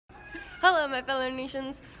Hello my fellow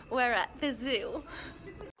nations, we're at the zoo.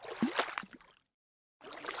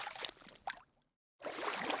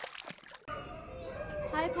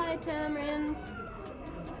 Hi pie tamarins.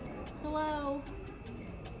 Hello.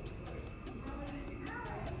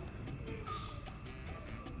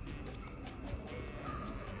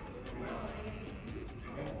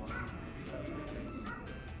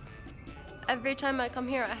 Every time I come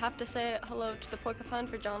here I have to say hello to the porcupine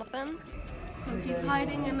for Jonathan. So he's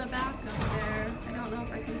hiding in the back up there. I don't know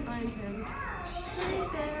if I can find him. Hi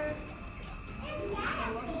there.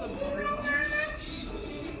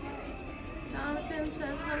 Jonathan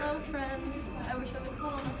says, hello friend. I wish I was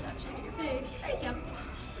tall enough to actually get your face. There you go.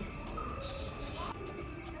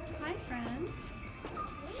 Hi friend.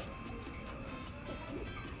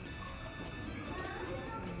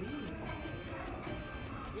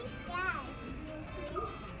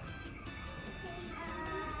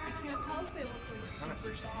 I can't tell if they look like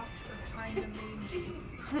super soft or kind of mangy.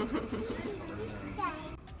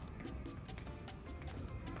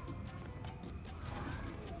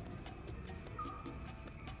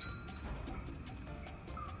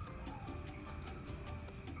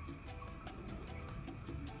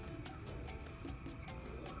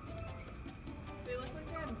 They look like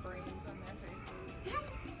they had brains on their faces.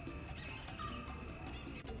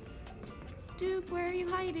 Duke, where are you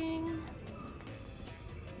hiding?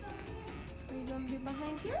 Are you gonna be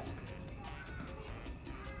behind here?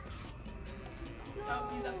 Oh,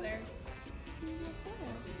 he's up there. He's up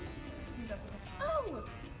there. He's up there. Oh!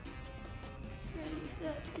 Ready,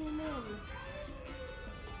 set, zoom in.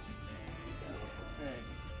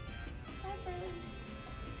 Hi, friend.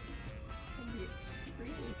 Can be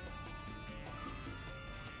extreme.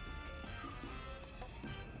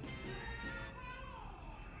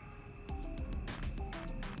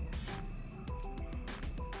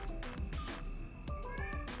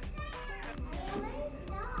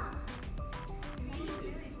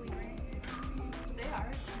 They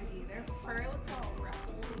are pretty. Their fur looks all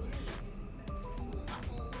ruffled and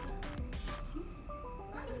fluffled.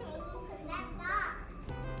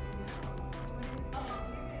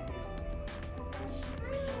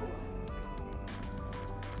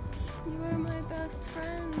 You are my best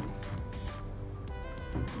friends.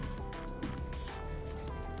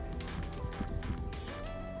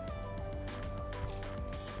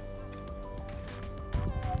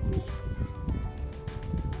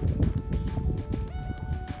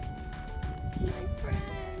 My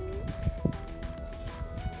friends.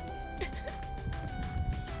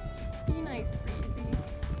 Be nice, Breezy.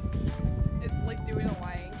 It's like doing a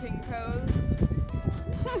Lion King pose.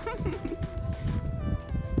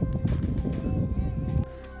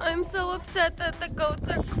 I'm so upset that the goats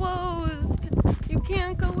are closed. You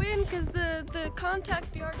can't go in because the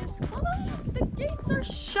contact yard is closed. The gates are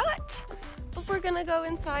shut. But we're gonna go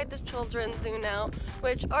inside the children's zoo now,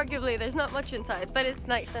 which arguably there's not much inside, but it's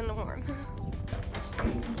nice and warm.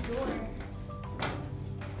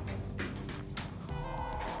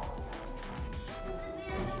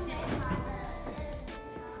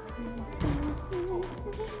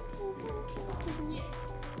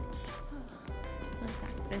 In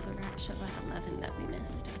fact, there's a rat show at 11 that we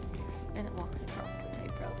missed, and it walks across the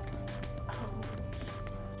tightrope.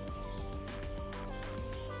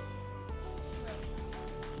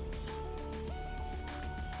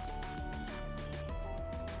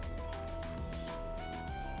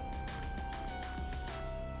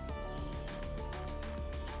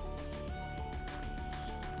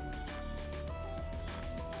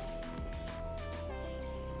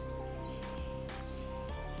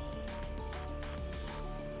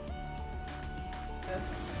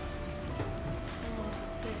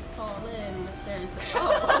 Once they fall in, there's oh,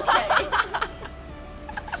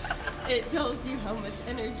 okay. It tells you how much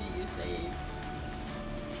energy you save.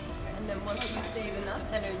 And then once you save enough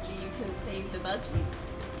energy, you can save the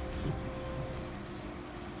budgies.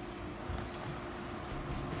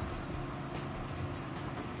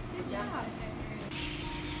 Good job.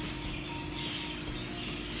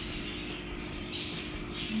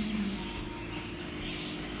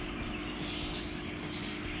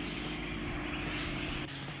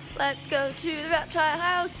 Let's go to the reptile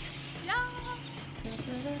house. Yeah.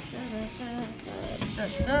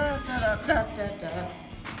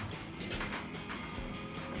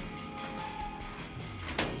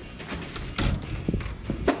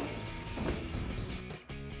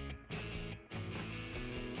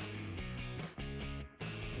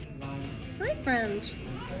 Hi, friend.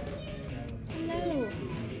 Hello.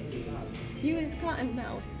 You is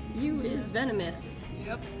Cottonmouth. You is venomous.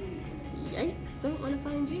 Yep. Yikes, don't want to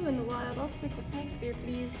find you in the wild. I'll stick with Snakespeare,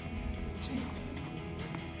 please.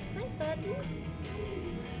 Hi, button.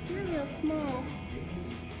 You're real small.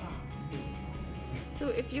 So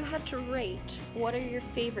if you had to rate, what are your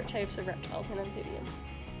favorite types of reptiles and amphibians?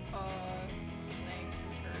 Snakes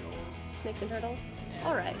and turtles. Snakes and turtles? Yeah.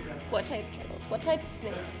 Alright. What type of turtles? What type of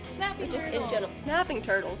snakes? Snapping Just turtles. in general. Snapping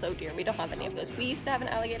turtles, oh dear, we don't have any of those. We used to have an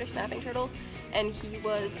alligator snapping turtle, and he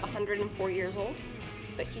was 104 years old,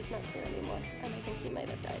 but he's not here anymore, and I think he might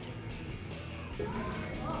have died.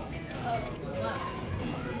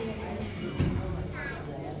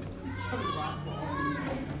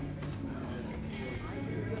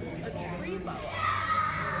 A tree boa.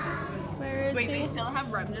 Where is Wait, he? they still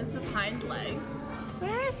have remnants of hind legs.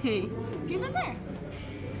 Where is he? He's in there.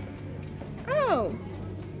 Oh!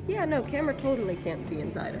 Yeah, no, camera totally can't see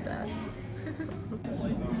inside of that.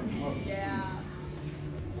 Yeah.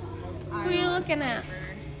 Who are you looking at?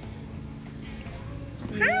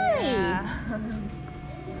 Hi!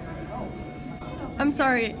 I'm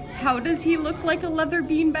sorry, how does he look like a leather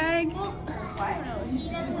beanbag? Well, I don't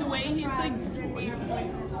know. The way he's like draped.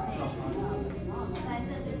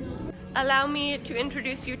 Allow me to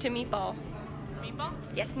introduce you to Meatball. Meatball?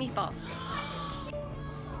 Yes, Meatball.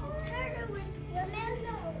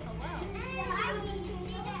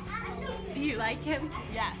 Do you like him?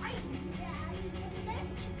 Yes.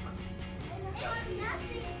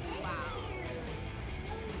 Wow.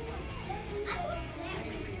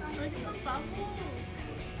 Look at the bubbles.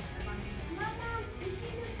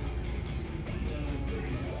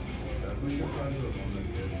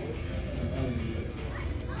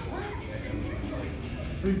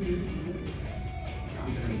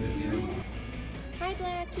 Hi,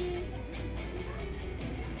 Blackie.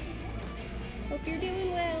 Hope you're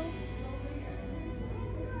doing well.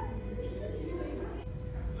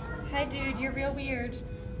 Hi, dude. You're real weird.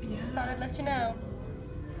 Just thought I'd let you know.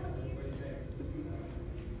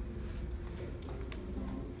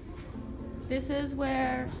 This is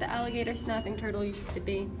where the alligator snapping turtle used to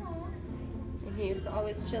be. And he used to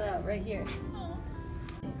always chill out right here.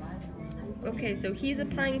 Okay, so he's a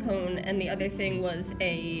pine cone, and the other thing was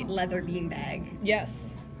a leather beanbag. Yes.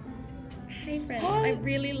 Hi, friend. I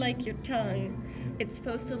really like your tongue. It's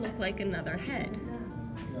supposed to look like another head.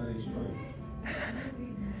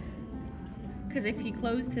 Because if he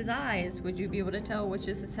closed his eyes, would you be able to tell which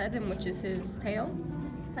is his head and which is his tail?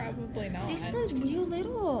 Probably not. This one's real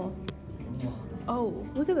little. Oh,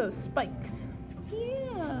 look at those spikes.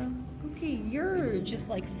 Yeah. Okay, you're just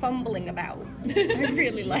like fumbling about. I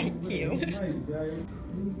really like you.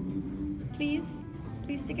 Please?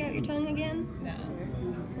 Please stick out your tongue again? No.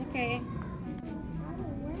 Okay.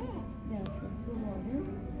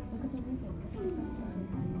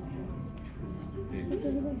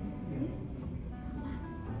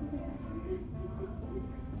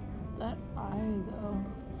 That eye, though.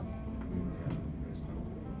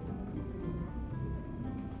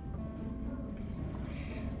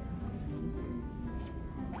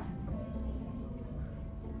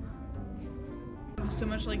 So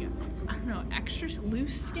much like, I don't know, extra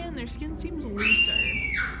loose skin. Their skin seems looser.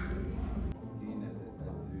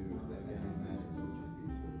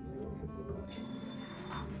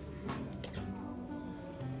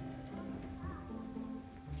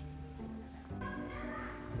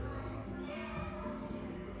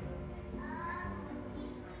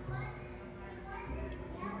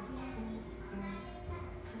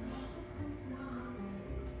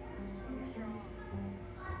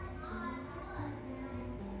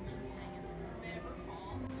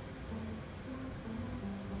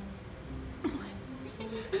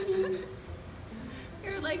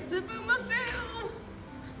 You're like Zaboomafoo!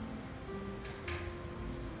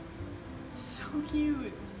 So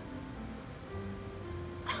cute.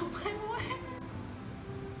 Oh my word.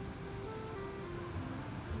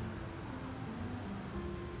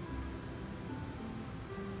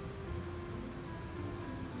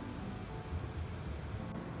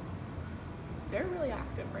 They're really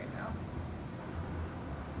active right now.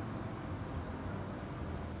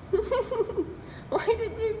 Why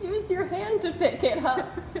did you use your hand to pick it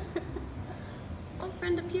up? Oh,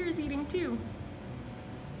 friend up here is eating too.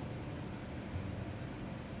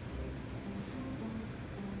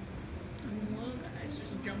 And the little guys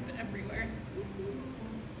just jumping everywhere.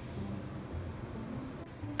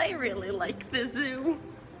 I really like the zoo.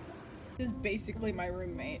 This is basically my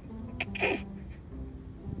roommate.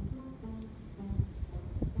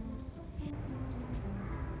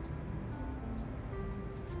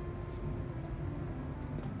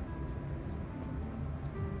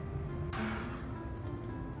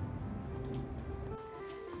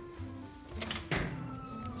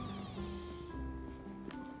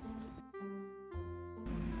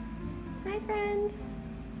 Hi, friend.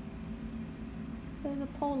 There's a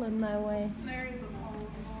pole in my way. There is a pole.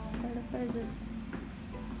 But if I just...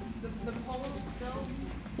 The pole is still...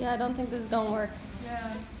 Yeah, I don't think this is gonna work.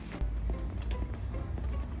 Yeah.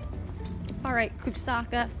 Alright,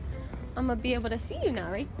 Kusaka. I'm gonna be able to see you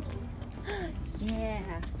now, right? Yeah.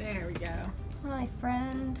 There we go. Hi,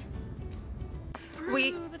 friend.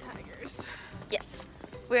 Through the tigers. Yes.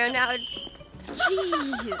 We are now...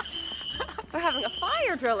 Jeez. We're having a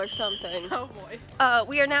fire drill or something. Oh boy.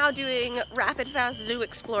 We are now doing rapid fast zoo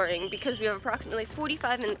exploring because we have approximately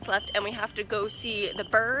 45 minutes left and we have to go see the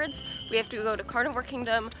birds, we have to go to Carnivore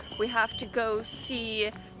Kingdom, we have to go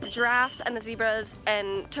see the giraffes and the zebras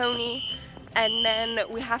and Tony, and then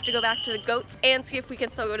we have to go back to the goats and see if we can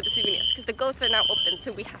still go to the souvenirs because the goats are now open,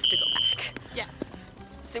 so we have to go back. Yes.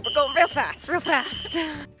 So we're going real fast, real fast.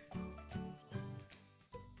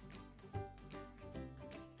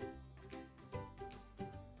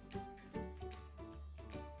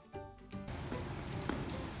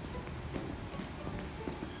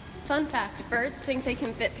 Fun fact, birds think they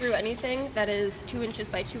can fit through anything that is 2 inches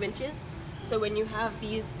by 2 inches. So when you have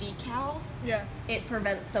these decals, Yeah. it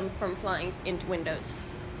prevents them from flying into windows.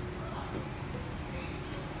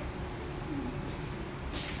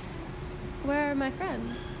 Where are my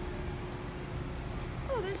friends?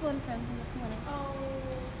 Oh, there's one friend in the corner. Oh.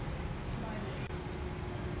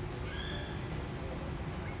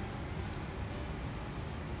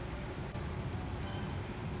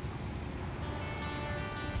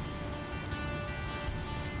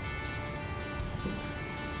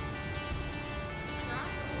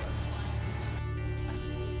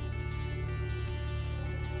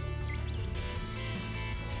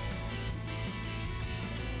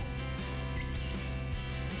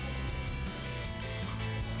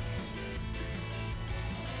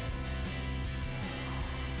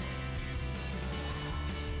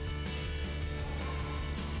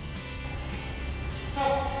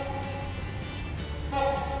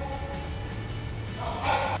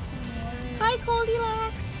 Hi,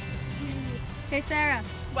 Goldilocks! Hey, Sarah.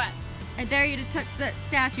 What? I dare you to touch that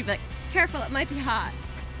statue, but careful, it might be hot.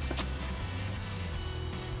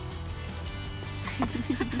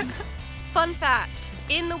 Fun fact,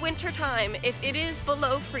 in the winter time, if it is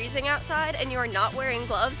below freezing outside and you're not wearing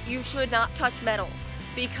gloves, you should not touch metal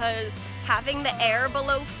because having the air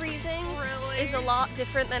below freezing is a lot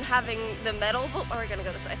different than having the metal, we're gonna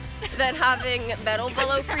go this way, than having metal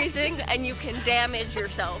below freezing, and you can damage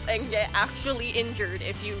yourself and get actually injured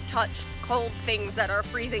if you touch cold things that are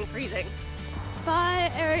freezing.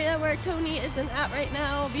 Bye, area where Tony isn't at right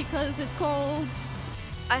now because it's cold.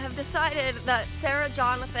 I have decided that Sarah,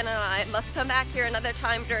 Jonathan, and I must come back here another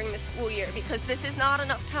time during the school year because this is not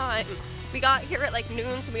enough time. We got here at like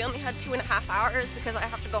noon, so we only had 2.5 hours because I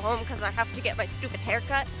have to go home because I have to get my stupid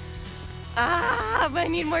haircut. But I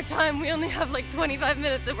need more time. We only have like 25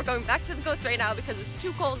 minutes and we're going back to the goats right now because it's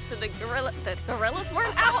too cold, so the gorillas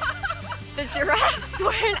weren't out. The giraffes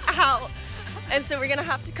weren't out. And so we're gonna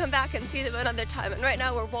have to come back and see them another time. And right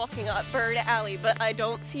now we're walking up Bird Alley, but I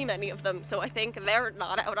don't see many of them, so I think they're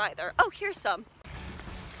not out either. Oh, here's some.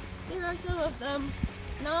 Here are some of them.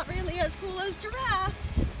 Not really as cool as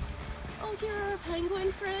giraffes. Oh, here are our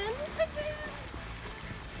penguin friends.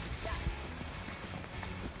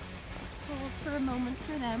 Pause for a moment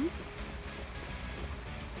for them.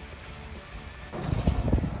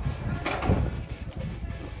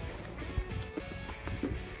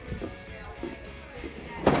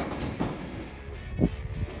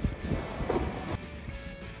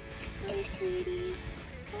 Hi, sweetie.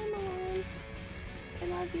 Come on. I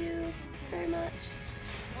love you very much.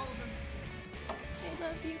 I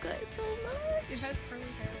love you guys so much. It has curly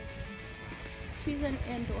hair. She's an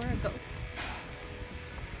Andorra goat.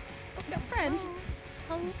 Oh, no, friend.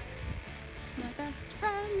 Oh, my best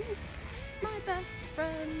friends. My best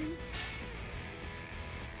friends.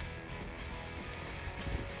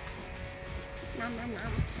 Nom, nom,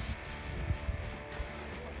 nom.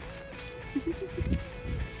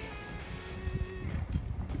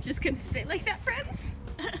 Just gonna stay like that, friends?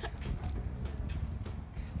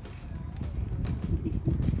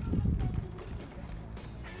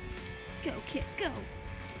 Go, kid, go.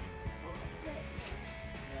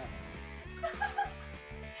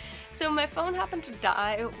 So my phone happened to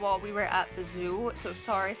die while we were at the zoo, so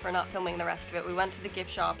sorry for not filming the rest of it. We went to the gift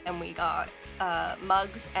shop and we got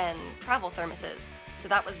mugs and travel thermoses, so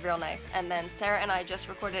that was real nice. And then Sarah and I just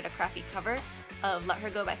recorded a crappy cover of Let Her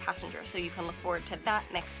Go by Passenger, so you can look forward to that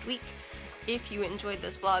next week. If you enjoyed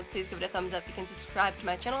this vlog, please give it a thumbs up. You can subscribe to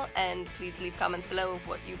my channel, and please leave comments below of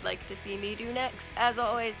what you'd like to see me do next. As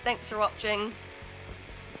always, thanks for watching.